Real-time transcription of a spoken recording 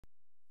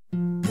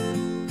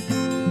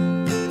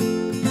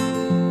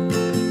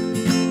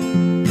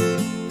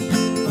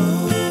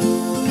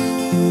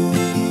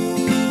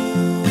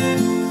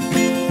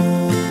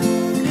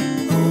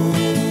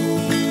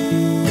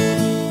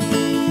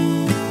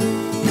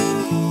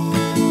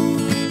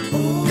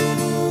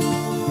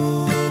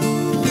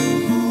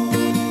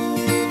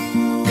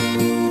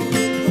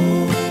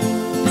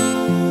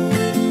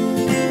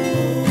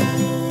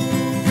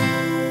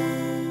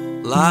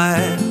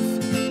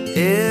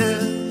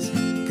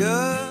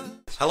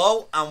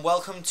Hello and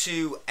welcome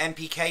to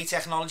NPK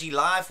Technology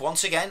Live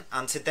once again,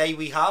 and today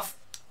we have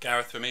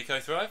Gareth from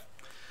Ecothrive.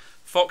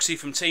 Foxxy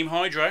from Team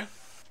Hydro.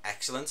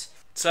 excellent.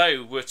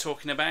 So we're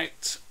talking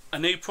about a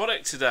new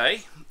product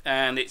today,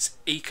 and it's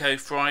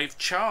Ecothrive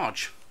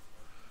Charge.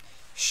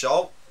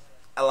 So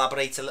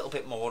elaborate a little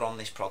bit more on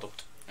this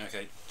product.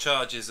 Okay,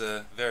 Charge is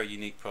a very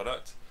unique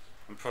product,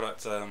 and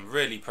product I'm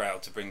really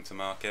proud to bring to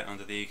market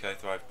under the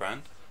Ecothrive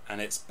brand, and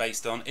it's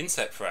based on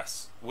insect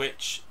frass,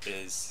 which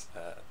is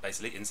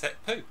basically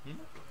insect poo.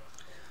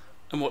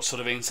 And what sort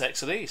of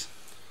insects are these?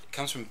 It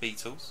comes from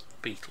beetles.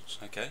 Beetles.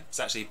 Okay, it's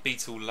actually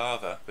beetle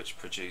larvae which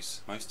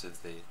produce most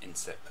of the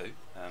insect poo,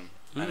 and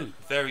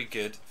it's very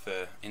good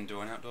for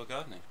indoor and outdoor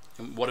gardening.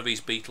 And what are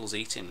these beetles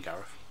eating,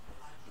 Gareth?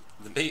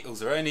 The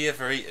beetles are only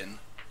ever eating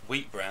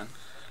wheat bran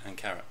and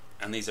carrot,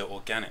 and these are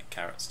organic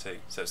carrots too.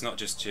 So it's not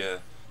just your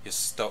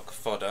stock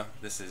fodder.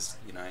 This is,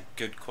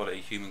 good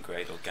quality human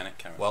grade organic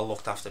carrot. Well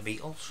looked after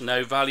beetles.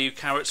 No value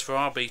carrots for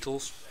our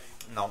beetles.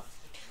 No.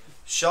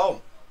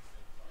 So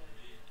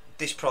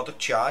this product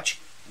Charge,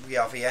 we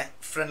have here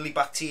friendly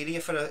bacteria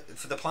for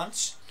the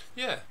plants.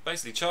 Yeah,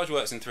 basically Charge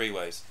works in three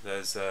ways.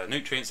 There's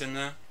nutrients in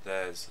there,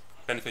 there's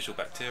beneficial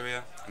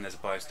bacteria, and there's a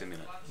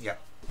biostimulant. Yeah.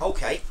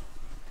 Okay.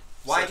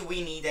 Why So- do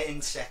we need an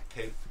insect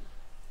poo?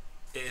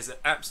 It is an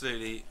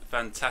absolutely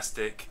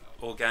fantastic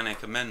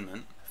organic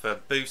amendment for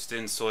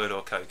boosting soil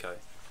or cocoa.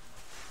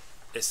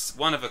 It's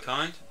one of a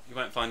kind. You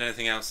won't find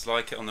anything else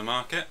like it on the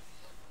market.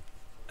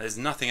 There's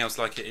nothing else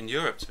like it in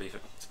Europe, to be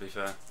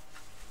fair.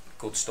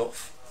 Good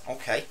stuff.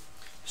 Okay.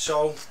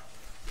 So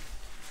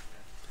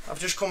I've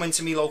just come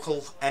into my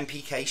local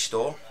NPK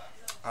store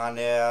and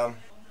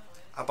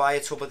I buy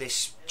a tub of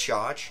this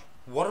Charge.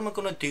 What am I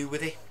going to do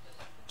with it?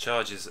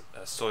 Charge is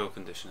a soil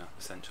conditioner,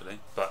 essentially,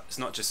 but it's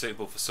not just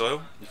suitable for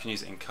soil. You can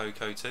use it in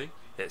cocoa too.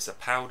 It's a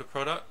powder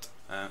product,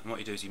 and what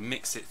you do is you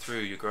mix it through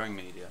your growing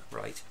media.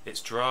 Right. It's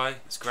dry,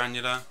 it's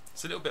granular,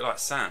 it's a little bit like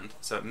sand,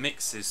 so it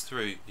mixes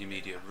through your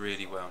media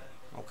really well.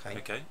 Okay.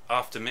 Okay.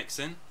 After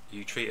mixing,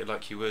 you treat it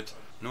like you would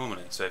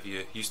normally. So if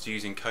you're used to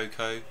using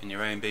cocoa in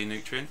your A and B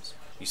nutrients,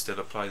 you still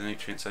apply the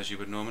nutrients as you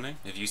would normally.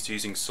 If you're used to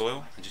using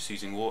soil and just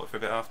using water for a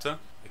bit after,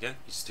 again,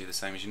 you just do the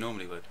same as you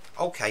normally would.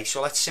 Okay,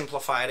 so let's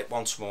simplify it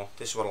once more.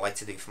 This is what I like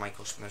to do for my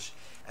customers.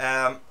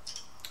 I've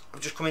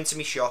just come into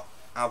my shop.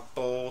 I've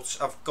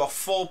got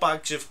 4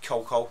 bags of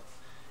cocoa,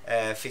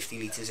 50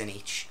 litres in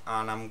each,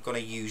 and I'm going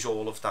to use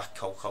all of that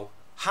cocoa.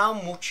 How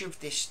much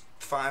of this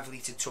 5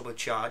 litre tub of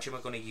Charge am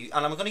I going to use?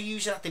 And I'm going to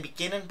use it at the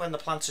beginning when the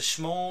plants are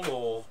small,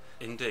 or?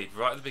 Indeed,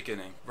 right at the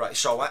beginning. Right,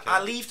 so Okay. I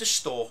leave the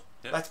store.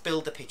 Yep. Let's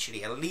build the picture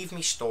here. I leave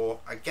my store,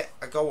 I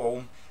go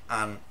home,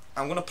 and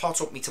I'm going to pot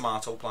up my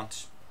tomato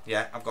plants.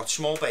 Yeah, I've got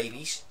small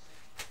babies.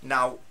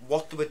 Now,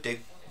 what do I do?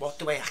 What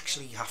do I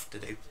actually have to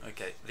do?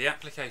 Okay, the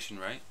application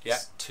rate Yeah.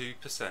 is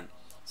 2%.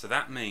 So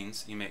that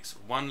means you mix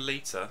 1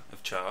 litre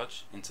of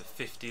Charge into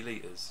 50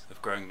 litres of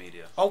growing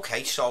media.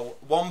 Okay, so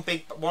one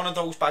of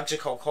those bags of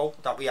cocoa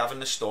that we have in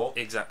the store,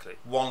 Exactly.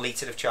 1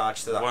 litre of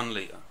Charge to that. 1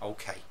 litre.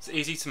 Okay. It's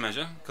easy to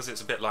measure because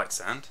it's a bit like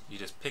sand. You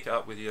just pick it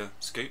up with your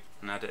scoop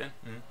and add it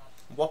in.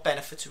 What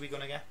benefits are we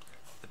going to get?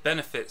 The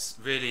benefits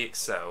really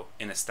excel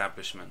in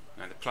establishment.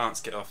 The plants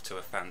get off to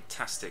a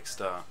fantastic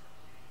start.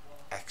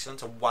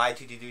 Excellent. And why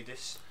did you do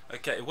this?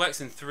 Okay, it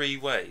works in 3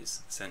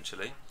 ways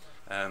essentially.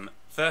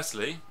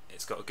 Firstly,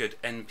 it's got a good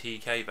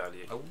NPK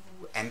value. Oh,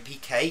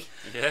 NPK.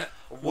 Yeah.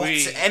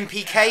 What's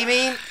NPK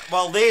mean?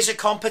 Well, there's a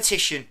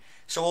competition.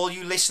 So all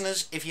you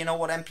listeners, if you know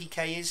what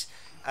NPK is,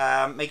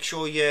 make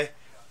sure you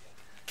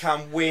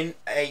can win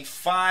a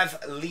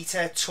 5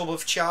 litre tub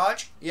of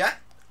Charge. Yeah.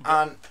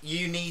 And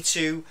you need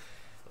to.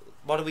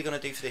 What are we going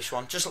to do for this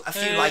one? Just a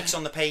few likes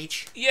on the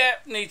page. Yeah,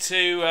 need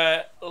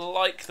to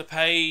like the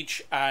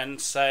page and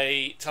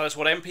tell us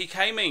what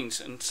NPK means,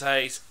 and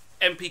say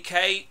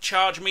NPK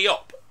charge me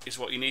up is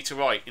what you need to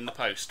write in the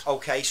post.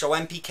 Okay, so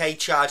NPK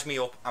charge me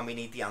up, and we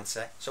need the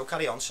answer. So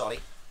carry on. Sorry.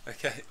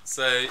 Okay,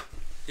 so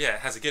yeah, it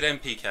has a good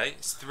NPK.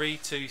 It's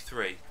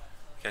 3-2-3.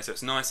 Okay, so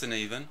it's nice and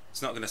even.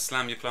 It's not going to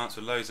slam your plants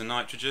with loads of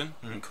nitrogen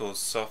and cause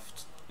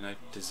soft,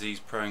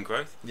 disease-prone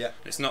growth. Yeah.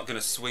 It's not going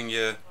to swing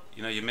your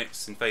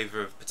mix in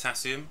favour of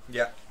potassium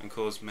Yeah. and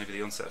cause maybe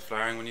the onset of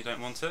flowering when you don't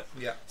want it.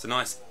 Yeah. It's a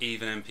nice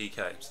even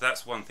NPK. So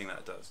that's one thing that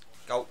it does.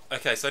 Go.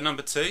 Okay, so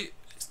number 2,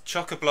 it's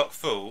chock-a-block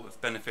full of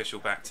beneficial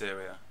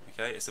bacteria.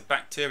 Okay, it's a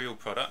bacterial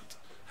product.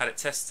 Had it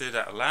tested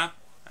at a lab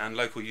and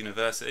local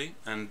university,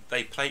 and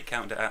they plate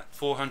counted it at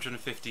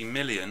 450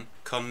 million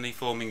colony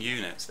forming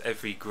units for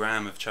every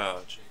gram of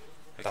Charge.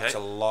 Okay? That's a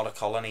lot of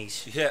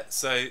colonies. Yeah,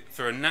 so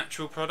for a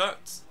natural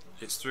product,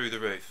 it's through the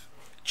roof.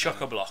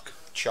 Chock-a-block.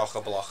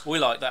 Chock-a-block. We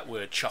like that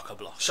word,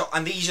 chock-a-block. So,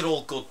 and these are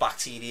all good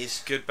bacteria.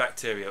 Good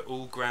bacteria,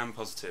 all gram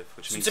positive,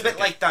 which So means it's a bit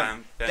they like get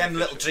them little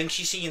beneficial. drinks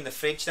you see in the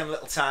fridge, them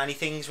little tiny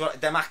things,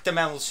 them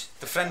Actimels,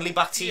 the friendly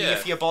bacteria Yeah.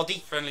 for your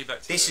body. Friendly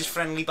bacteria. This is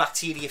friendly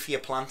bacteria for your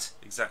plant.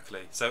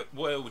 Exactly. So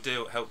what it will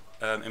do, help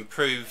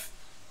improve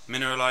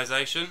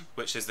mineralisation,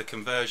 which is the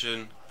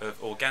conversion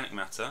of organic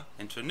matter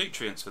into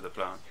nutrients for the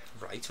plant.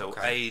 Right, So it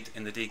will okay. aid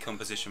in the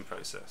decomposition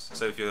process.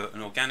 So if you're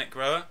an organic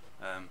grower,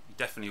 you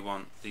definitely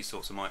want these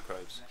sorts of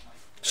microbes.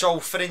 So,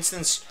 for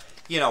instance,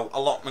 you know,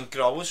 allotment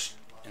growers.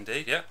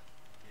 Indeed, yeah.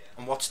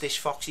 And what's this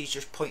Foxy's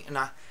just pointing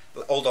at?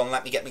 Hold on,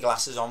 let me get my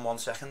glasses on 1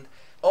 second.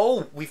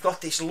 Oh, we've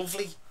got this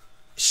lovely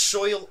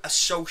Soil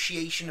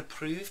Association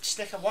approved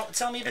sticker. What?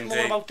 Tell me a bit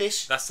more about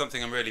this. That's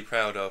something I'm really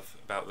proud of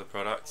about the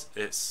product.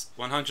 It's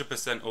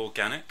 100%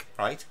 organic.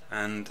 Right.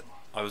 And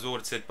I was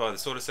audited by the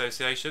Soil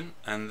Association,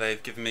 and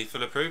they've given me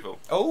full approval.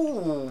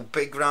 Oh,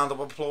 big round of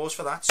applause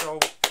for that. So,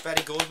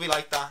 very good, we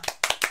like that.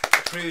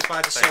 Approved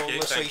by the Soil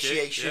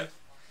Association.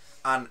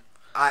 Yeah. And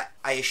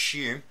I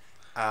assume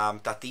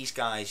that these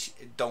guys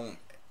don't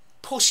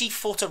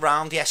pussyfoot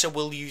around. Yes, I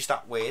will use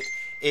that word.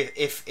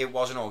 If it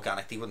wasn't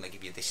organic, they wouldn't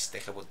give you this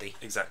sticker, would they?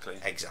 Exactly.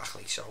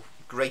 Exactly. So,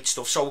 great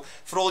stuff. So,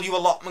 for all you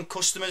allotment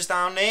customers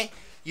down there,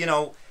 you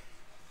know,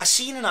 I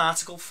seen an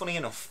article, funny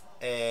enough,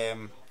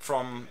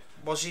 from,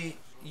 was it,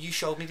 you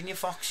showed me, didn't you,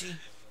 Foxy?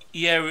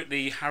 Yeah, at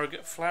the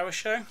Harrogate Flower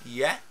Show.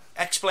 Yeah.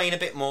 Explain a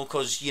bit more,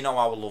 because you know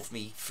how I love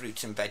me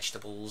fruits and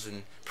vegetables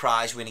and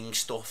prize winning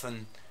stuff.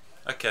 And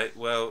okay,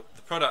 well,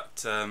 the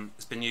product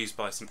has been used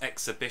by some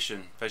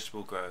exhibition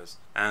vegetable growers,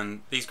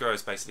 and these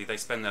growers basically, they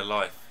spend their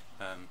life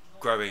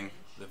growing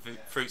the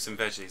fruits and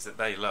veggies that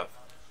they love.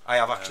 I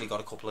have actually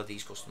got a couple of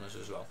these customers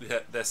as well. Yeah,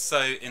 they're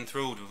so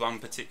enthralled with one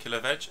particular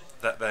veg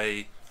that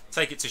they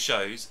take it to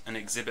shows and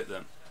exhibit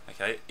them.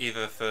 Okay,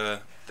 either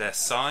for their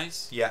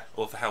size, yeah,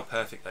 or for how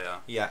perfect they are.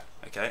 Yeah.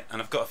 Okay, and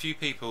I've got a few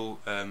people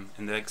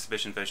in the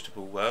exhibition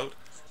vegetable world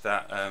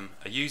that are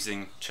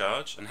using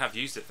Charge and have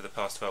used it for the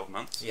past 12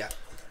 months. Yeah.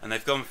 And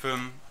they've gone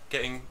from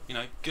getting, you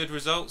know, good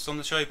results on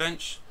the show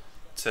bench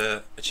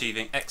to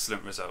achieving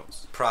excellent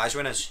results. Prize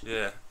winners.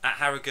 Yeah. At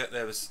Harrogate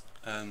there was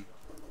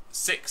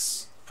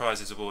 6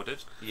 prizes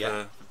awarded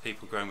for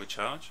people growing with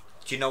Charge.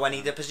 Do you know any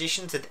of the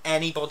positions? Did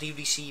anybody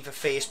receive a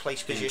first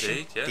place position?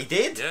 Indeed, yeah. They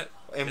did? Yeah.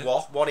 In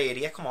what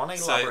area? Come on,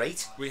 elaborate.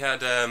 So we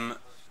had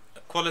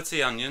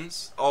quality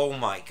onions. Oh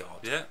my god.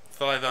 Yeah,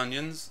 5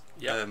 onions.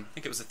 Yep. I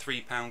think it was a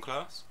 £3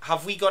 class.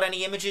 Have we got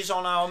any images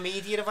on our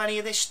media of any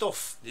of this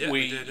stuff? Yeah,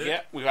 we did.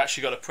 Yeah, we've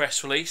actually got a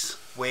press release.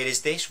 Where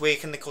is this? Where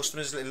can the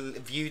customers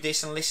view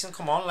this and listen?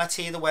 Come on, let's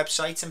hear the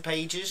website and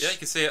pages. Yeah, you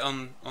can see it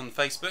on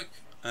Facebook,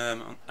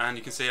 and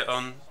you can see it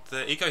on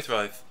the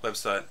Ecothrive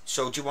website.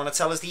 So do you want to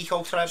tell us the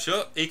Ecothrive?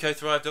 Sure,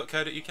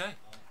 ecothrive.co.uk.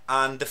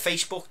 And the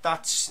Facebook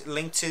that's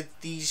linked to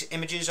these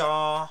images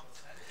are?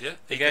 Yeah,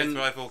 Again,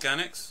 Ecothrive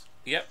Organics.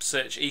 Yep,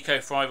 search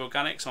Ecothrive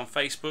Organics on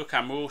Facebook,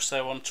 and we're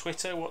also on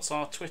Twitter. What's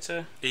our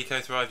Twitter?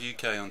 Ecothrive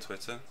UK on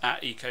Twitter.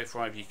 At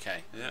Ecothrive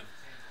UK. Yeah.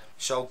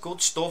 So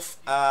good stuff.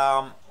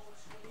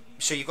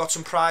 So you've got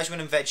some prize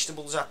winning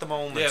vegetables at the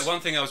moment. Yeah,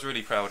 one thing I was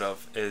really proud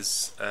of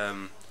is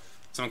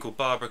someone called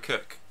Barbara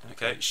Cook.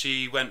 Okay,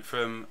 she went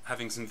from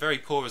having some very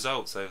poor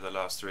results over the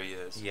last 3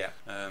 years,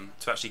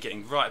 to actually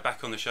getting right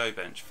back on the show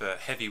bench for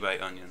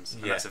heavyweight onions.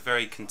 And that's a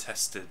very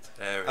contested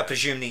area. I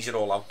presume these are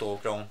all outdoor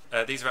grown.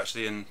 These are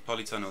actually in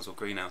polytunnels or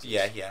greenhouses.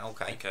 Yeah,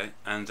 okay. Okay,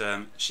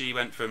 and she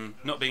went from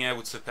not being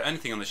able to put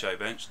anything on the show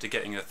bench to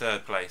getting a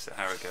 3rd place at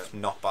Harrogate.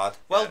 Not bad.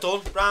 Well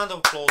done. Round of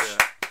applause.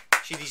 Yeah.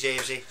 She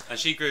deserves it. And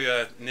she grew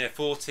a near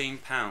 £14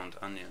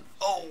 onion.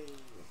 Oh.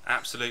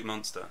 Absolute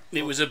monster.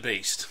 It was a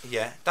beast.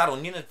 Yeah, that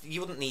onion,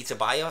 you wouldn't need to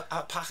buy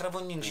a packet of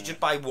onions. You just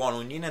buy one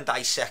onion and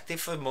dissect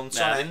it for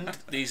months on end.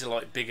 These are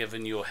like bigger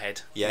than your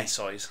head in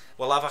size.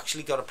 Well, I've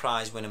actually got a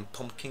prize winning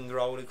pumpkin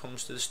grower who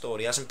comes to the store.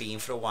 He hasn't been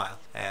for a while,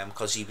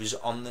 because he was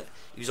on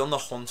the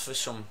hunt for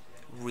some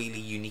really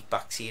unique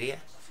bacteria.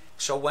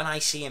 So when I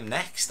see him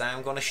next,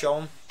 I'm going to show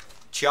him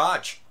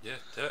Charge. Yeah,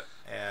 do it.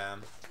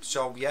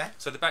 So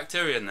the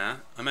bacteria in there,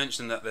 I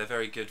mentioned that they're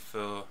very good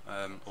for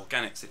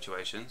organic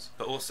situations,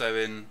 but also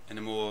in a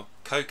more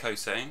cocoa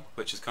setting,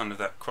 which is kind of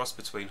that cross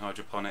between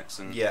hydroponics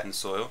and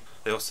soil.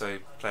 They also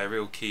play a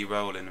real key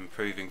role in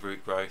improving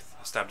root growth,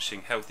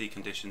 establishing healthy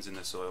conditions in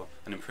the soil,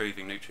 and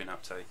improving nutrient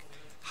uptake.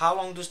 How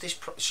long does this?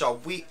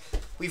 So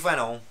we've went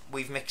home.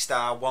 We've mixed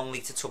our 1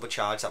 litre tub of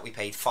Charge that we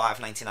paid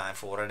 $5.99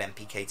 for at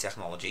NPK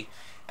Technology.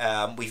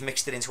 We've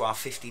mixed it into our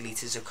 50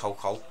 litres of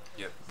cocoa.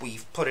 Yep.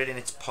 We've put it in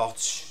its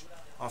pots.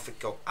 Off it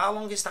go. How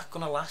long is that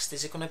going to last?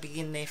 Is it going to be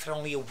in there for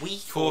only a week?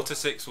 4 to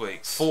 6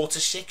 weeks. 4 to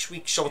 6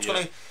 weeks. So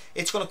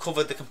it's going to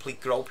cover the complete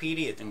grow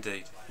period.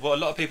 Indeed. What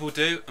a lot of people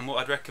do, and what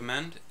I'd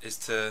recommend, is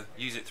to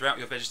use it throughout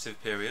your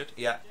vegetative period.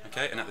 Yeah.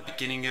 Okay. And at the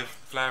beginning of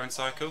flowering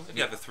cycle, if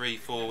you have a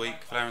 3-4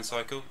 week flowering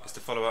cycle, is to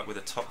follow up with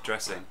a top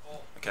dressing.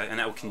 Okay. And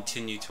that will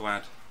continue to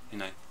add, you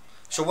know.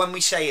 So when we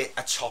say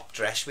a top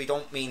dress, we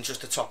don't mean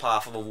just the top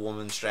half of a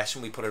woman's dress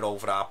and we put it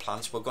over our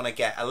plants. We're going to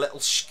get a little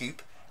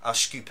scoop. A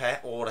scooper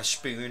or a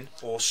spoon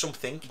or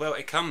something. Well,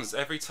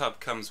 every tub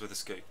comes with a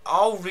scoop.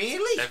 Oh,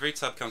 really? Every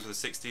tub comes with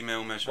a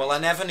 60mm measurement. Well, I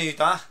never knew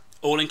that.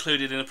 All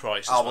included in the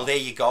price. Oh, well, there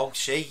you go.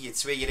 See,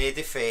 it's where you heard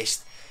it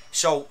first.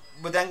 So,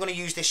 we're then going to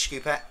use this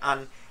scooper,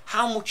 and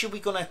how much are we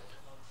going to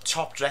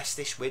top dress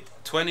this with?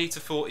 20 to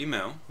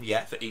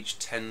 40mm for each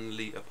 10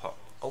 litre pot.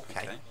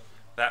 Okay.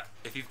 That,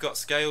 if you've got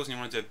scales and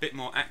you want to do a bit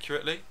more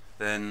accurately,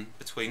 then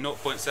between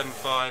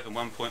 0.75 and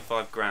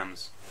 1.5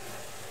 grams.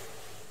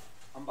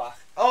 I'm back.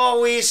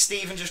 Oh, here's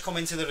Stephen just come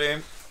into the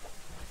room.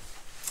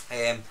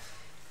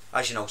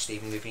 As you know,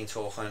 Stephen, we've been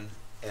talking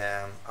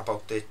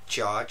about the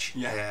charge.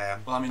 Yeah.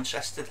 Well, I'm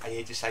interested. I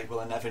heard you say, well,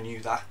 I never knew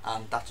that,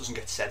 and that doesn't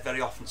get said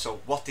very often.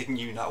 So, what didn't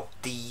you know?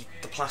 The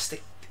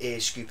plastic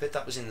scooper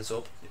that was in the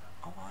tub.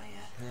 Oh,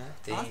 yeah.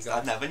 There you go.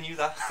 I never knew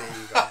that. There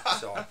you go.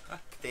 So,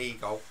 there you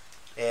go.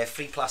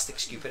 Free plastic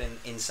scooper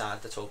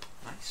inside the tub.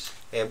 Nice.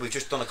 We've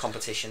just done a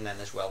competition then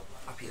as well.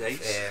 Happy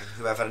days.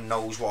 Whoever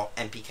knows what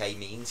NPK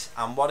means.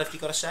 And what have you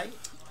got to say?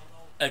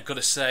 I've got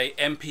to say,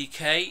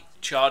 NPK,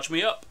 charge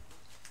me up.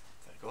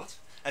 Very good.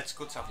 It's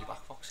good to have you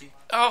back, Foxy.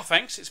 Oh,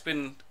 thanks. It's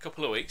been a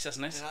couple of weeks,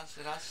 hasn't it?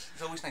 It has.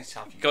 It's always nice to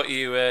have you. Got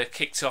you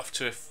kicked off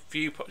to a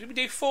few... Did we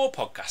do 4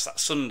 podcasts that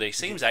Sunday?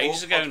 Seems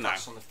ages ago now.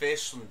 On the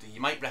first Sunday,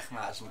 you might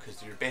recognise them because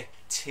they're a bit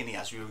tinny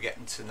as we were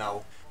getting to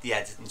know the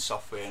editing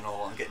software and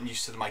all, and getting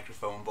used to the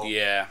microphone. But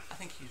yeah, I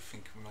think we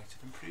might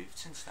have improved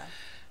since then.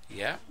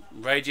 Yeah,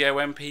 Radio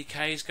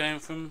NPK is going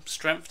from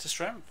strength to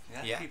strength.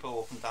 Yeah. People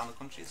up and down the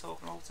country are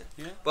talking about it.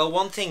 Yeah. Well,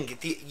 one thing,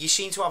 you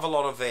seem to have a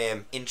lot of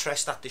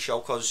interest at the show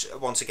because,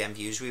 once again,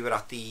 viewers, we were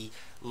at the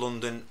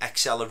London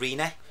Excel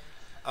Arena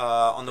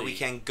on the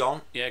weekend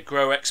gone. Yeah,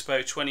 Grow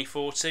Expo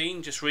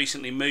 2014 just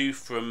recently moved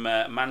from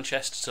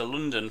Manchester to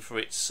London for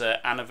its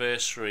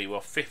anniversary,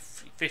 well,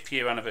 fifth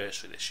year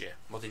anniversary this year.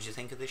 What did you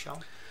think of the show?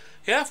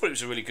 Yeah, I thought it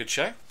was a really good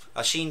show.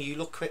 I've seen you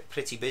look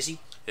pretty busy.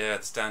 Yeah,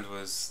 the stand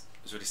was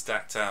really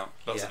stacked out.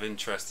 Lots of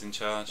interest in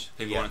charge.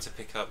 People wanted to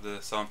pick up the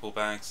sample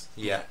bags.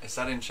 Yeah. Has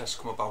that interest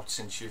come about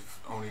since you've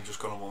only just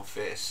gone and won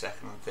first,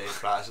 second and third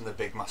prize in the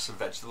big massive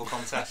vegetable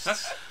contest?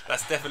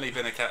 That's definitely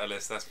been a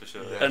catalyst, that's for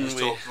sure. Yeah, and we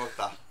talked about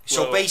that.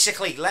 So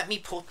basically, let me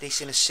put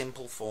this in a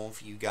simple form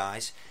for you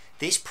guys.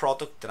 This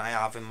product that I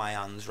have in my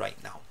hands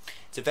right now,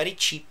 it's a very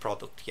cheap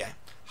product, yeah.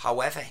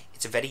 However,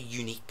 it's a very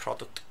unique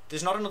product.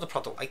 There's not another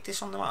product like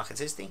this on the market,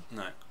 is there?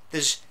 No.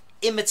 There's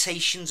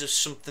imitations of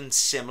something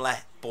similar,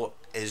 but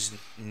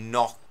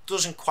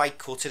doesn't quite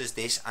cut it as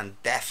this,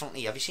 and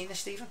definitely, have you seen this,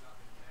 Stephen?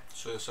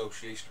 So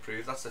association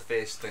approved. That's the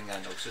first thing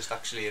I noticed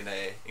actually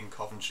in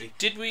Coventry.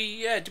 Did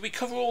we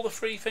cover all the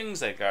 3 things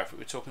there, Gareth? We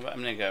were talking about a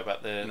minute ago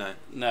about the...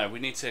 No, we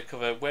need to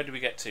cover... Where did we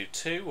get to?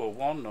 2 or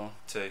 1 or...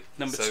 2.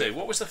 Number 2.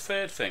 What was the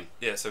third thing?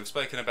 Yeah, so we've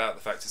spoken about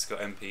the fact it's got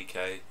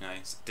NPK,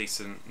 it's a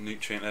decent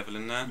nutrient level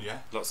in there. Yeah.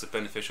 Lots of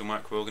beneficial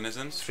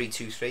microorganisms.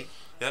 323.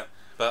 Yeah.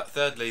 But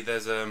thirdly,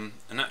 there's a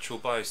natural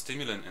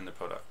biostimulant in the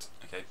product.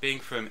 Okay, being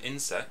from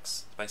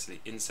insects,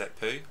 basically insect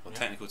poo, or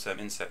technical term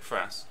insect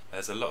frass,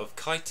 there's a lot of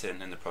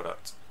chitin in the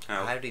product.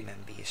 Now, I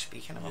remember you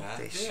speaking about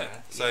this. Yeah.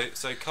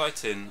 So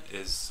chitin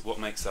is what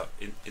makes up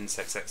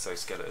insects'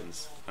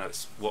 exoskeletons.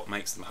 It's what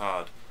makes them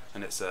hard,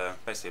 and it's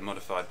basically a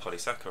modified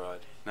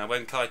polysaccharide. Now,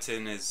 when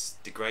chitin is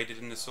degraded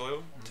in the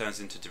soil, it turns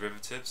into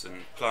derivatives,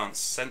 and plants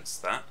sense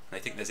that, and they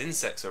think there's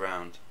insects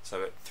around,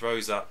 so it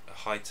throws up a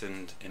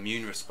heightened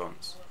immune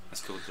response.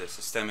 That's called the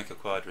systemic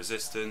acquired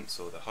resistance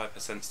or the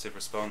hypersensitive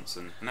response,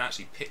 and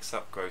actually picks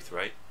up growth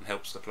rate and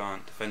helps the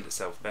plant defend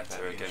itself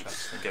better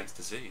against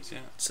disease.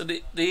 Yeah. So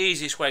the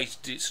easiest way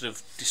to sort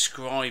of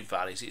describe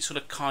that is it sort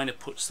of kind of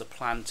puts the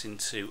plant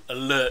into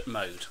alert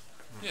mode.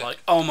 Yeah. Like,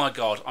 oh my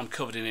god, I'm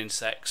covered in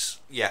insects.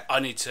 Yeah. I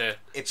need to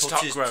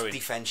start growing. It puts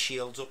defence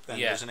shields up then,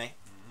 doesn't it?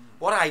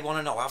 What I want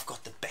to know, I've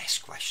got the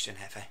best question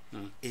ever,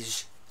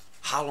 is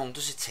how long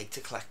does it take to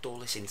collect all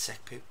this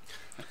insect poo?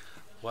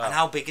 Well, and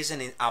how big is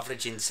an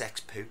average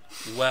insect poo?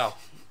 Well,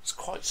 it's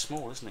quite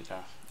small, isn't it,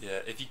 Gareth? Yeah,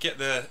 if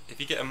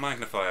you get a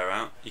magnifier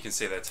out, you can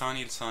see they're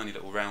tiny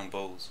little round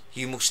balls.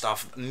 You must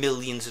have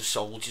millions of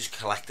soldiers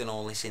collecting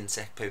all this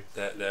insect poo.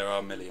 There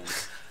are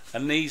millions.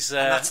 And these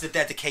and that's the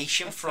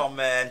dedication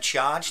from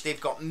Charge. They've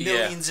got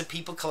millions of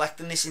people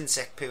collecting this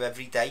insect poo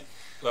every day.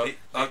 Well,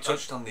 I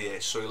touched on the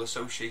Soil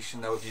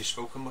Association now. Have you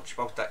spoken much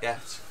about that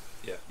yet?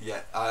 Yeah.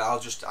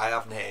 I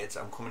haven't heard.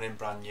 I'm coming in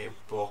brand new,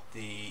 but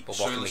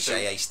what can we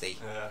say, HD?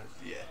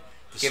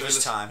 Give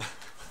us time.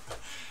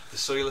 The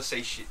Soil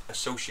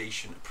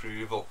Association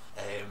approval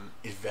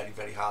is very,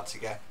 very hard to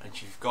get, and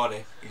if you've got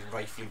it, you're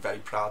rightfully very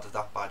proud of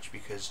that badge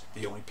because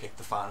they only pick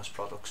the finest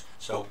products.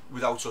 So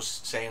without us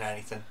saying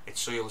anything,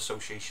 it's Soil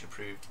Association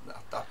approved.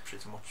 That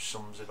pretty much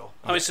sums it up.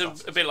 I mean, it's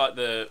a bit like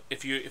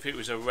if it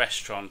was a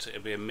restaurant,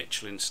 it'd be a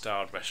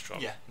Michelin-starred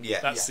restaurant.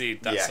 Yeah. That's the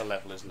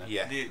level, isn't it?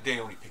 Yeah.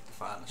 They only pick the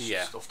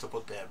finest stuff to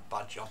put their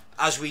badge on.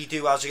 As we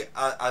do as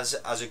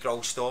a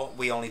grow store,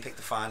 we only pick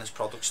the finest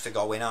products to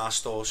go in our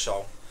store.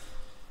 So.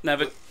 No,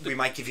 but we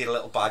might give you a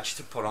little badge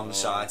to put on the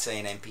side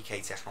saying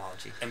NPK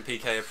Technology.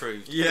 NPK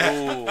approved.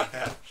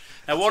 Yeah.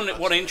 Now,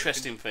 one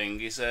interesting thing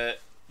is the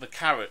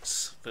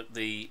carrots that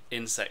the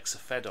insects are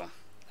fed on.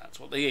 That's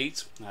what they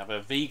eat. They have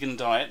a vegan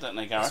diet, don't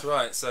they, Gareth? That's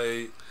right.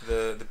 So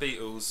the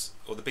beetles,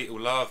 or the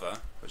beetle larvae,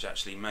 which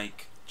actually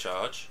make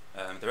Charge,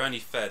 they're only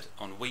fed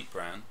on wheat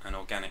bran and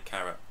organic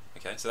carrot.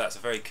 Okay, so that's a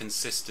very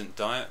consistent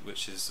diet,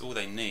 which is all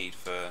they need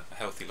for a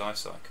healthy life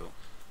cycle.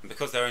 And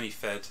because they're only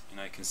fed,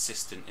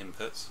 consistent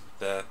inputs,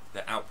 their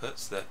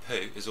outputs, their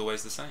poo, is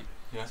always the same.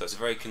 Yeah. So it's a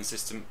very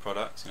consistent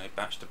product,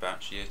 batch to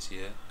batch, year to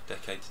year,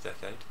 decade to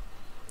decade.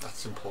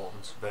 That's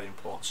important, very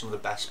important. Some of the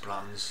best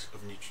brands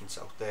of nutrients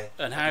out there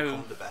And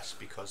become the best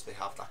because they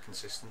have that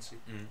consistency.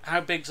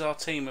 How big's our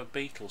team of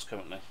beetles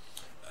currently?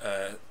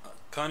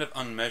 Kind of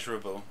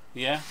unmeasurable.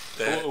 Yeah,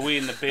 are we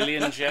in the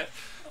billions yet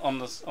on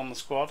the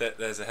squad?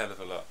 There's a hell of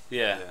a lot.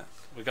 Yeah,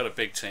 we've got a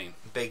big team.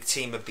 Big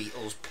team of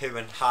beetles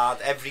pooing hard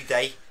every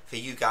day for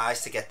you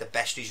guys to get the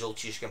best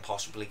results you can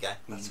possibly get.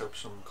 Let's hope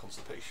some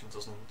constipation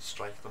doesn't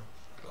strike them.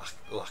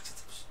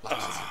 Laxatives.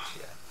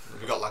 Yeah.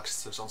 We've got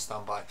laxatives on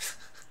standby.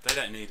 They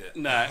don't need it.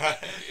 No,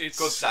 it's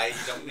Good diet,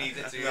 you don't need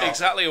it, do you?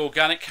 exactly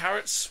organic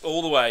carrots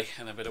all the way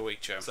and a bit of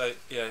wheat germ. So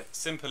yeah,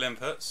 simple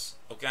inputs,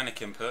 organic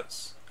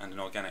inputs, and an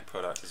organic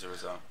product as a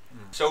result.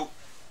 So,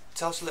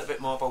 tell us a little bit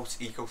more about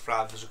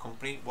Ecothrive as a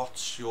company.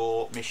 What's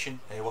your mission?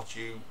 Where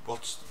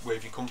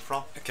have you come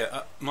from? Okay,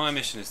 my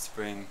mission is to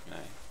bring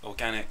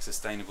organic,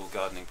 sustainable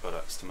gardening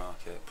products to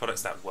market,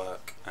 products that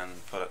work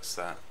and products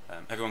that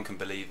everyone can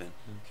believe in.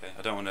 Okay,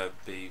 I don't want to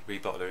be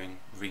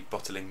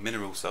rebottling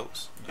mineral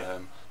salts.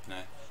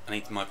 I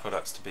need my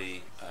products to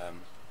be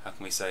how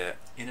can we say it?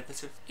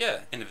 Innovative. Yeah,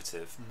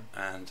 innovative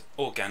and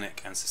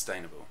organic and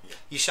sustainable. Yeah.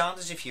 You sound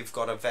as if you've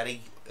got a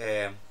very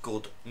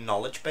good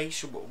knowledge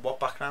base. What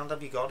background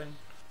have you got in?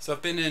 So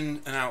I've been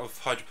in and out of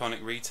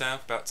hydroponic retail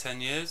for about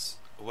 10 years.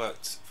 I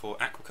worked for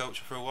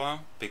aquaculture for a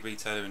while, big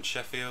retailer in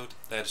Sheffield.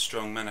 They had a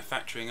strong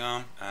manufacturing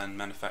arm and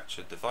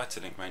manufactured the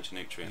Vitalink range of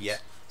nutrients. Yeah.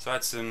 So I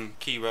had some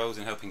key roles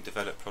in helping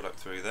develop product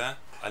through there.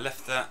 I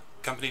left that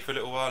company for a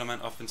little while and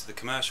went off into the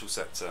commercial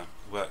sector.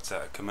 Worked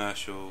at a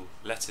commercial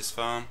lettuce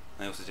farm.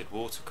 They also did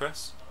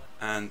watercress.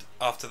 And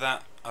after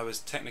that, I was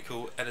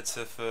technical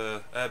editor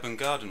for Urban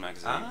Garden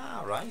magazine.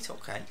 Ah, right,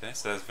 okay. Okay,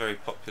 so that's a very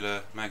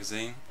popular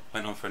magazine.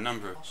 Went on for a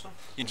number of... Awesome.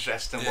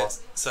 Interesting. Yeah,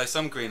 so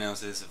some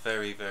greenhouses are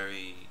very,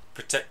 very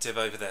protective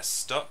over their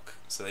stock,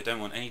 so they don't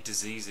want any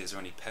diseases or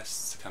any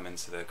pests to come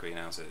into their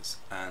greenhouses.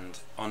 And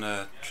on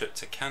a trip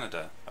to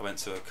Canada, I went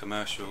to a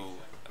commercial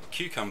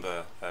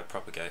cucumber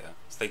propagator.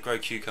 So they grow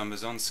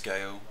cucumbers on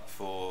scale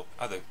for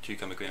other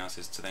cucumber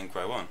greenhouses to then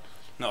grow on.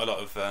 Not a lot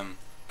of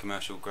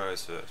commercial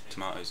growers for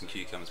tomatoes and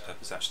cucumbers,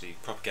 peppers actually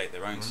propagate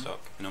their own stock.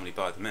 They normally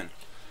buy them in.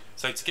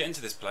 So to get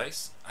into this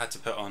place, I had to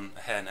put on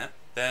a hairnet,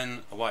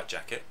 then a white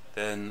jacket,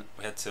 then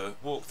we had to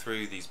walk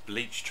through these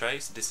bleach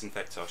trays to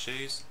disinfect our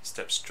shoes,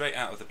 step straight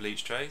out of the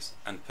bleach trays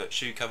and put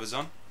shoe covers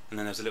on, and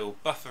then there was a little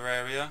buffer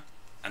area,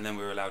 and then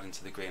we were allowed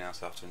into the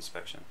greenhouse after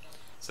inspection.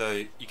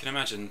 So you can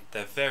imagine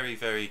they're very,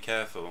 very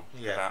careful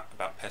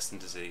about pest and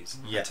disease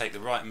and take the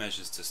right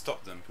measures to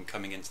stop them from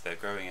coming into their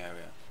growing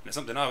area. And it's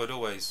something I would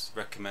always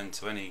recommend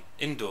to any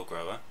indoor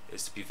grower,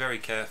 is to be very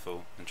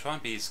careful and try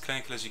and be as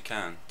clinical as you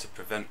can to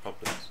prevent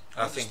problems.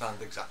 I understand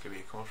exactly where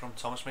you're coming from.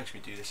 Thomas makes me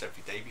do this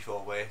every day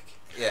before work.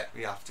 Yeah.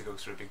 We have to go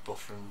through a big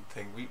buffering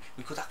thing.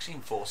 We could actually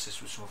enforce this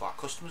with some of our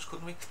customers,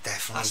 couldn't we?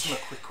 Definitely. Ask them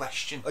a quick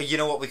question. You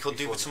know what we could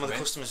do before with some of the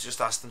customers?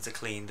 Just ask them to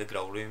clean the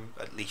grow room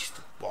at least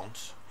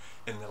once.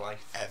 In their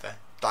life. Ever.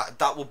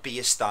 That would be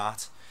a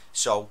start.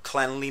 So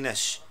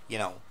cleanliness,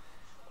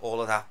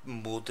 all of that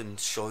mud and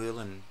soil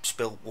and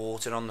spilt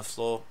water on the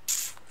floor.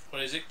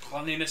 What is it?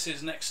 Cleanliness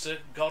is next to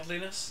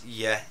godliness?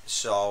 Yeah,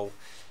 so,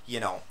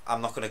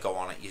 I'm not going to go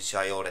on it.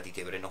 I already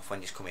do it enough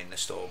when you come in the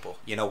store, but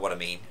you know what I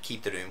mean.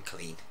 Keep the room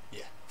clean.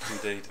 Yeah.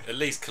 Indeed. At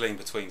least clean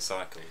between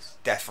cycles.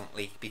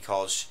 Definitely,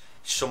 because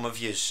some of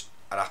yous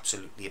are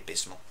absolutely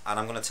abysmal. And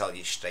I'm going to tell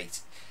you straight.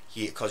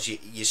 Because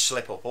you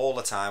slip up all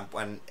the time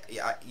when you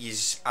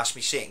ask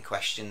me certain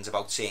questions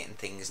about certain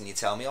things and you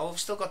tell me, I've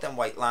still got them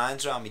white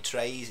lines around my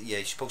trays.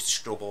 You're supposed to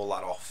scrub all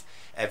that off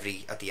at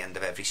the end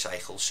of every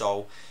cycle.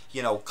 So,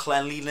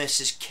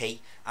 cleanliness is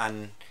key.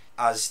 And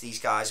as these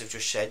guys have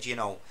just said,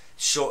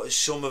 so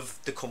some of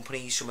the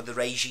companies, some of the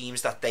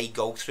regimes that they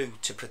go through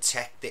to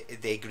protect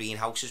their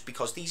greenhouses,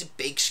 because these are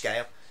big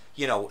scale.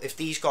 If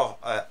these got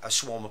a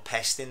swarm of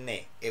pests in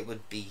there, it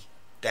would be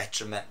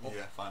detrimental.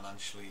 Yeah,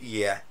 financially.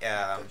 Yeah,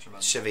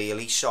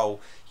 severely.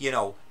 So,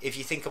 if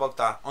you think about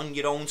that on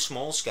your own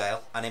small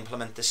scale and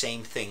implement the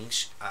same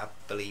things, I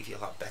believe you'll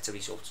have better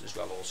results as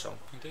well also.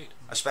 Indeed.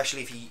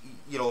 Especially if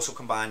you also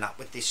combine that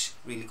with this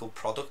really good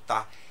product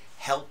that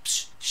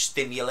helps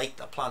stimulate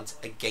the plant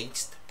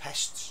against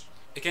pests.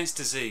 Against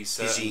disease,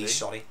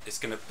 certainly. It's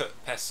going to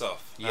put pests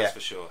off, that's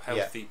for sure.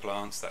 Healthy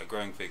plants that are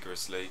growing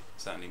vigorously,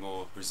 certainly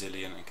more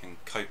resilient and can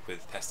cope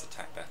with pest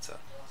attack better.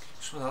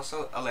 Something else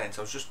I learned,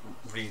 I was just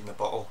reading the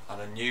bottle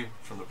and I knew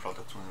from the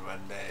product when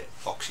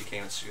Foxxy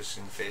came and see us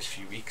in the first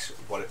few weeks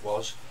what it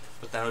was,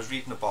 but then I was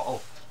reading the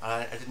bottle and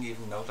I didn't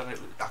even know that it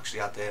actually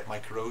had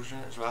microerosion in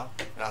it as well.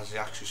 It has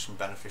actually some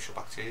beneficial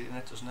bacteria in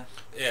it, doesn't it?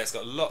 Yeah, it's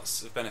got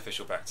lots of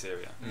beneficial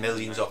bacteria.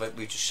 Millions of it,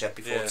 we've just said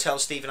before. Yeah. Tell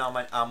Stephen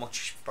how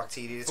much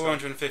bacteria it's got.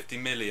 450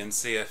 million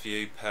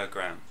CFU per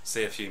gram.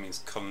 CFU means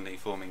colony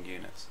forming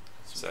units.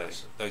 So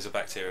those are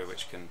bacteria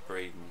which can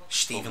breed and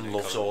Stephen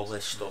loves all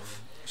this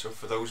stuff. So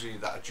for those of you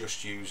that are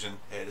just using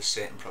there's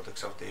certain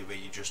products out there where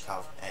you just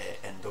have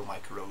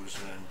endomycorrhizal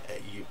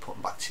and you're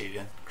putting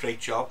bacteria in. Great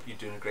job, you're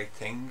doing a great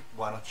thing.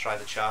 Why not try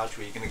the charge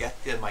where you're going to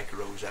get the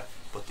mycorrhiza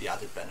but the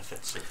added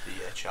benefits of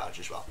the charge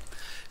as well.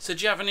 So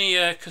do you have any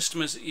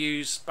customers that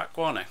use back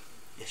guano?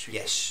 Yes, we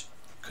Yes.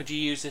 Could you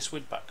use this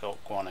with back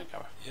guano,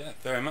 Gareth? Yeah,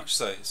 very much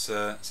so. It's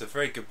a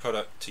very good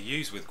product to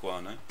use with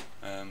guano,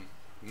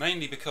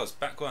 mainly because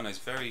back guano is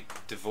very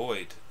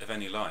devoid of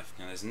any life.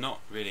 You know, there's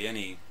not really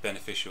any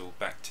beneficial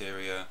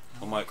bacteria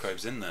or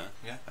microbes in there.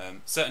 Yeah.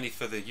 Certainly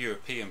for the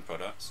European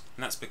products,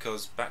 and that's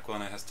because back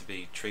guano has to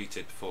be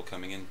treated before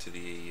coming into the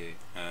EU,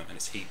 and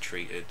it's heat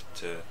treated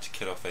to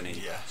kill off any.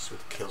 Yeah, so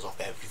it kills off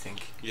everything.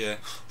 Yeah.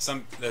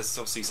 There's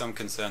obviously some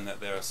concern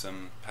that there are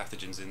some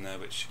pathogens in there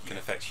which can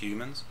affect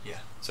humans. Yeah.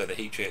 So they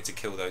heat treat it to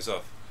kill those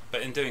off.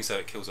 But in doing so,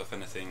 it kills off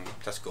anything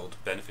That's good.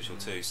 beneficial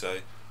too. So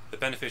the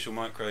beneficial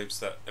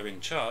microbes that are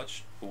in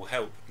charge will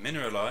help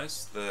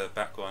mineralise the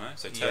back guano,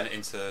 so turn it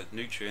into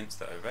nutrients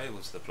that are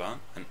available to the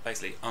plant, and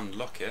basically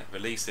unlock it,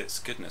 release its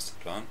goodness to the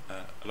plant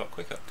a lot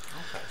quicker.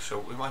 Okay, so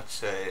we might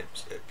say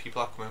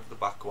people are coming for the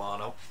back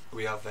guano.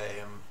 We have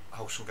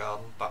house and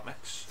garden back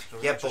mix. So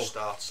we Yeah, might just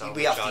but start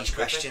we have selling these charge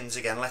questions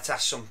again. Let's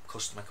ask some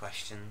customer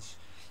questions.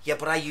 Yeah,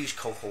 but I use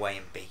cocoa A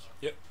and B.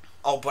 Yep.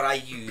 Oh, but I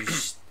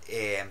use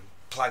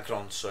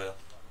plant-grown soil.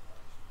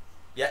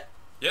 Yeah.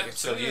 Yeah, We can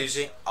still use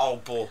it.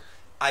 Oh, but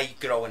I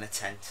grow in a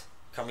tent.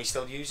 Can we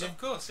still use it? Of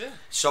course, yeah.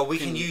 So we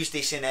can use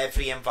this in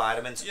every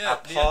environment, Yeah,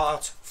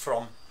 apart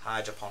from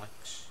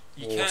hydroponics.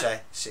 You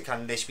Water. So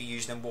can this be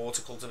used in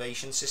water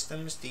cultivation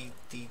systems?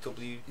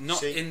 DWC?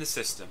 Not in the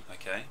system,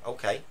 okay,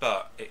 Okay.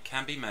 but it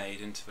can be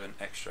made into an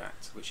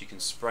extract which you can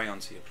spray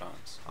onto your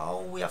plants.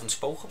 Oh, we haven't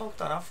spoke about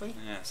that, have we?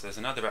 Yeah, so there's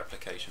another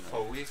application of it.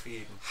 Foliar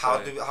feeding.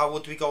 How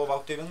would we go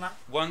about doing that?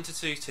 1 to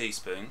 2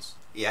 teaspoons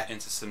Yeah.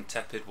 into some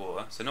tepid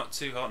water, so not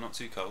too hot, not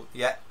too cold.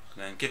 Yeah.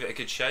 And then give it a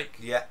good shake.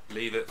 Yeah.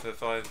 Leave it for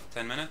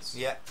 5-10 minutes.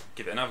 Yeah.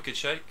 Give it another good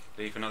shake.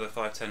 Leave for another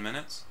 5-10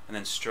 minutes, and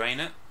then strain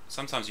it.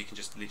 Sometimes you can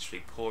just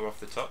literally pour off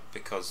the top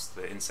because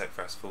the insect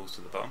frass falls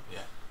to the bottom.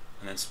 Yeah.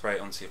 And then spray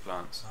it onto your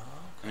plants. Oh,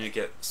 And you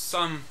get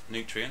some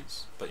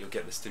nutrients, but you'll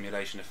get the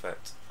stimulation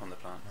effect on the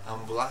plant.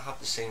 and will that have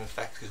the same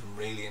effect? Because I'm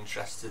really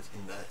interested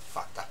in the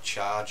fact that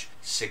charge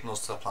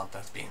signals to the plant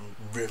that it's being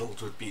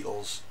riddled with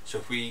beetles.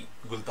 So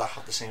will that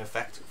have the same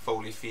effect?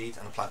 Foliar feed,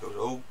 and the plant goes,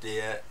 oh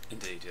dear.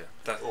 Indeed,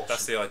 yeah. Awesome.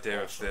 That's the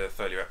idea Awesome. of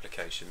the foliar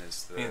application.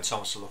 Is Me and the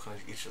Thomas are looking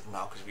at each other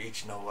now because we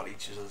each know what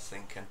each other is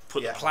thinking.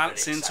 Put Yeah, the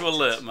plants very into excited.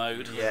 alert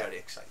mode. Yeah. Very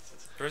excited.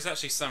 there is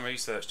actually some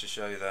research to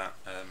show that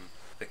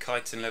the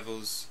chitin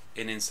levels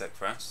in insect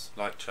frass,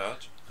 like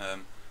charge,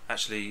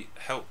 actually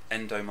help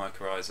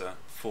endomycorrhiza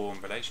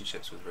form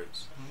relationships with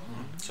roots.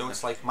 So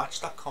it's like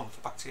Match.com for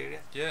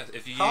bacteria. Yeah,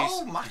 if you use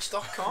Oh,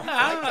 Match.com.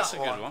 That's a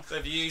good one. so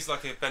if you use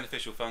like a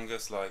beneficial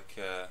fungus like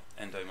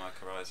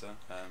endomycorrhiza,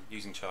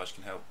 using charge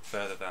can help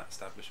further that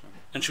establishment.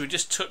 And should we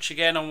just touch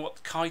again on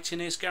what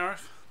chitin is,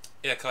 Gareth?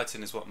 Yeah,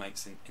 chitin is what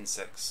makes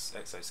insects'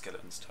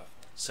 exoskeletons tough.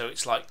 So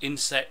it's like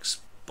insects'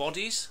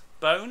 bodies,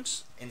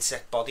 bones.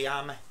 Insect body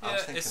armour. I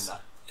was Yeah, thinking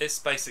that. It's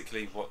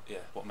basically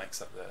what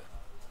makes up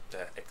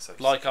their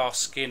exoskeleton. Like our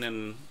skin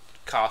and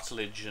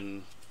cartilage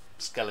and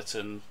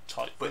skeleton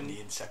type But in thing.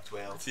 the insect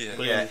world. Yeah.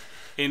 But Yeah.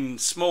 in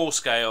small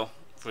scale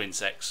for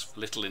insects,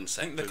 little I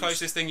insect think the food.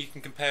 closest thing you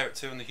can compare it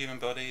to in the human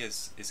body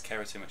is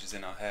keratin, which is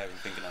in our hair and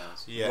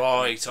fingernails. Yeah.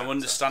 Right, I'm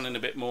understanding a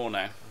bit more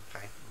now.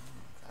 Okay.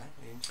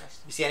 Okay,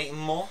 interesting. You see anything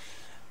more?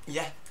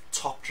 Yeah,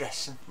 top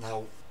dressing.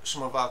 Now,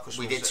 some of our customers.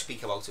 We did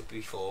speak about it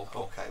before. But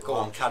Okay, go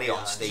well, on, carry on,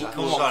 yeah, Steve. I'm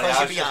Come on, sorry, because I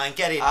you're was behind.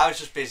 Get in. I was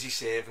just busy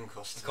saving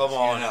customers. Come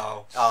on. You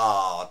know.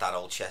 Oh, that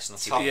old chestnut.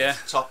 Top, Yeah.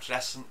 top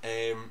dressing.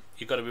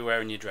 You've got to be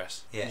wearing your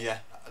dress. Yeah. Yeah,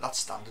 that's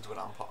standard when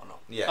I'm potting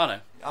up. Yeah. I know.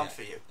 I'm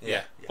for you.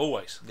 Yeah, Yeah.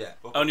 always. Yeah.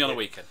 But- Only on the yeah.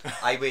 weekend.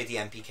 I wear the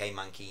NPK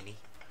mankini.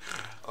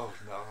 Oh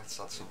no, that's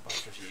not some bad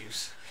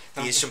reviews.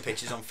 Here's some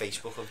pictures on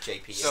Facebook of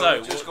JP. So, we're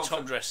what going top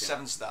from dressing?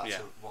 7 stars Yeah.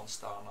 to 1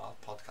 star on our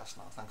podcast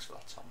now. Thanks for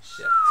that, Thomas.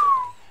 Yeah,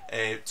 it's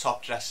okay.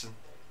 Top dressing.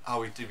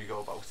 How do we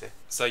go about it?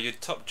 So you'd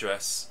top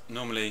dress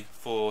normally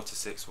 4 to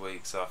 6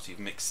 weeks after you've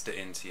mixed it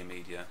into your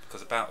media,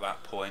 because about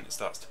that point it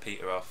starts to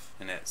peter off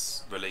in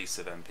its release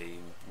of NP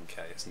and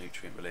K, its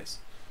nutrient release.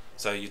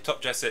 So you top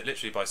dress it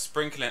literally by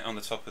sprinkling it on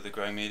the top of the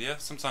grow media.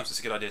 Sometimes it's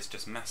a good idea to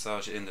just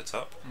massage it in the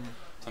top.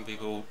 Some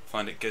people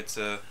find it good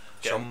to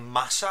get So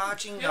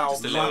massaging Yeah, our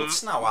just a little-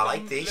 plants now. I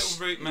like this.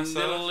 little root massage.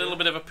 Little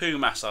bit of a poo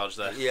massage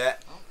there. Yeah.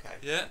 Okay.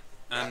 Yeah,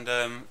 and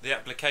the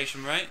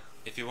application rate,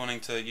 if you're wanting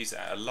to use it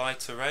at a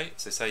lighter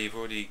rate, so say you've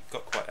already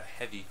got quite a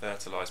heavy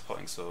fertilised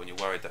potting soil and you're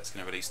worried that's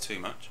going to release too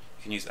much,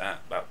 you can use it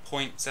at about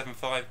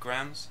 0.75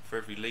 grams for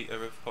every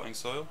litre of potting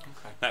soil.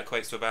 Okay. That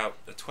equates to about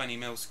a 20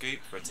 ml scoop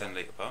for a 10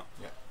 litre pot,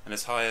 Yeah. and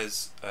as high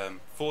as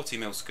 40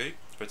 ml scoop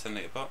for a 10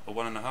 litre pot, or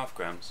 1.5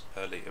 grams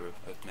per litre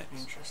of mix.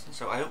 Interesting.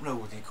 So I hope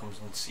nobody comes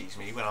and sees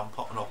me when I'm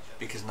potting up,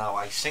 because now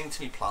I sing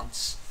to me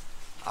plants,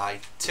 I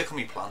tickle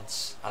me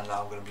plants, and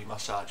now I'm going to be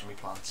massaging me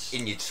plants.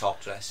 In your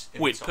top dress.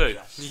 in With the top poo.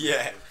 dress.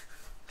 Yeah.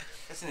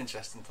 That's an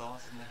interesting thought,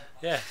 isn't it?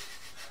 Yeah.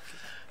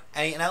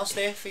 Anything else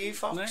there for you,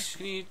 Fox? No,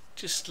 can you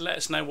just let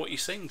us know what you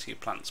sing to your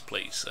plants,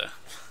 please, sir?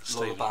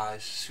 Stephen?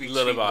 Lullabies, sweet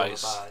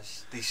Lullabies.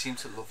 lullabies. They seem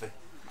to love it.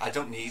 I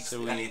don't need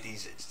So any of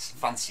these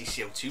fancy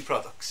CO2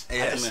 products.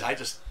 Yeah. I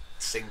just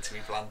sing to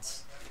me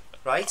plants.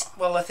 Right.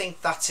 Well, I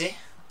think that's it.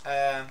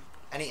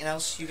 Anything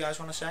else you guys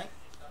want to say?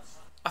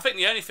 I think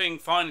the only thing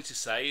finally to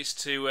say is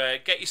to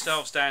get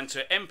yourselves down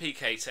to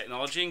NPK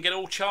Technology and get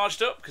all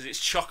charged up, because it's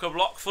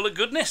chock-a-block full of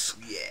goodness.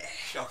 Yeah.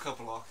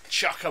 Chock-a-block.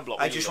 Chock-a-block.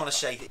 I just want to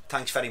say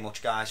thanks very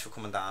much, guys, for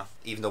coming down.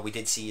 Even though we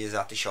did see you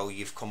at the show,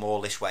 you've come all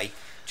this way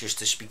just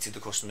to speak to the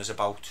customers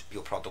about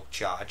your product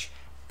charge.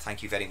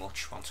 Thank you very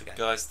much once again.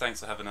 Guys, thanks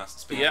for having us.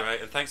 It's been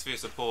great. And thanks for your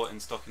support in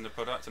stocking the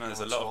product. I know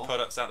there's a lot of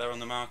products out there on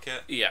the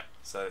market. Yeah.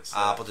 So it's,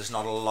 but there's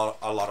not a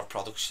lot of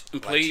products.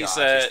 And like please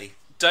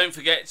don't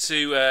forget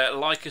to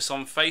like us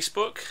on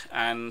Facebook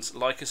and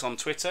like us on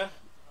Twitter.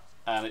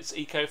 And it's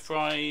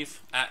Ecothrive.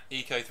 At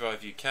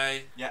Ecothrive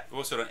UK. Yeah. We're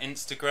also on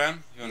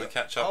Instagram. If you want to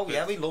catch up. Oh,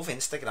 yeah, we love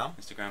Instagram.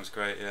 Instagram's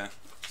great, yeah.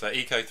 So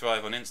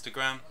Ecothrive on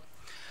Instagram.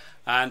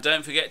 And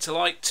don't forget to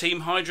like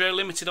Team Hydro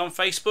Limited on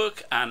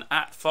Facebook and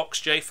at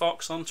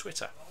FoxJFox on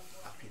Twitter.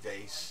 Happy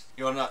days.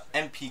 You're on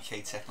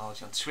NPK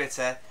Technology on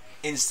Twitter,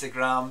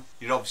 Instagram.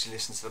 You're obviously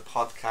listening to the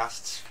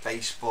podcasts,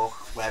 Facebook,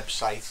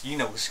 website. You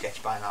know the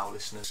sketch by now,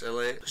 listeners.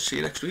 So, see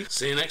you next week.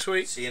 See you next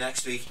week. See you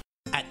next week.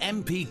 At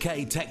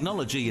NPK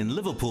Technology in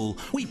Liverpool,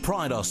 we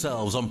pride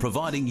ourselves on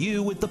providing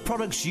you with the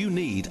products you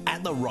need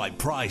at the right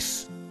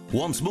price.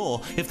 Once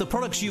more, if the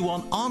products you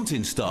want aren't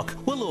in stock,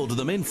 we'll order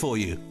them in for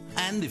you.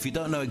 And if you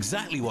don't know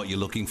exactly what you're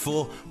looking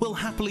for, we'll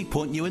happily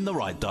point you in the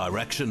right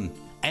direction.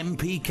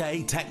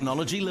 NPK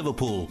Technology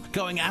Liverpool,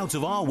 going out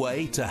of our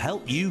way to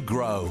help you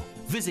grow.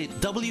 Visit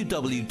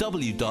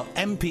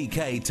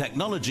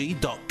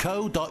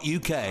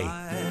www.mpktechnology.co.uk.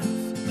 Life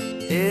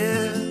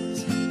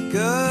is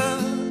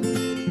good.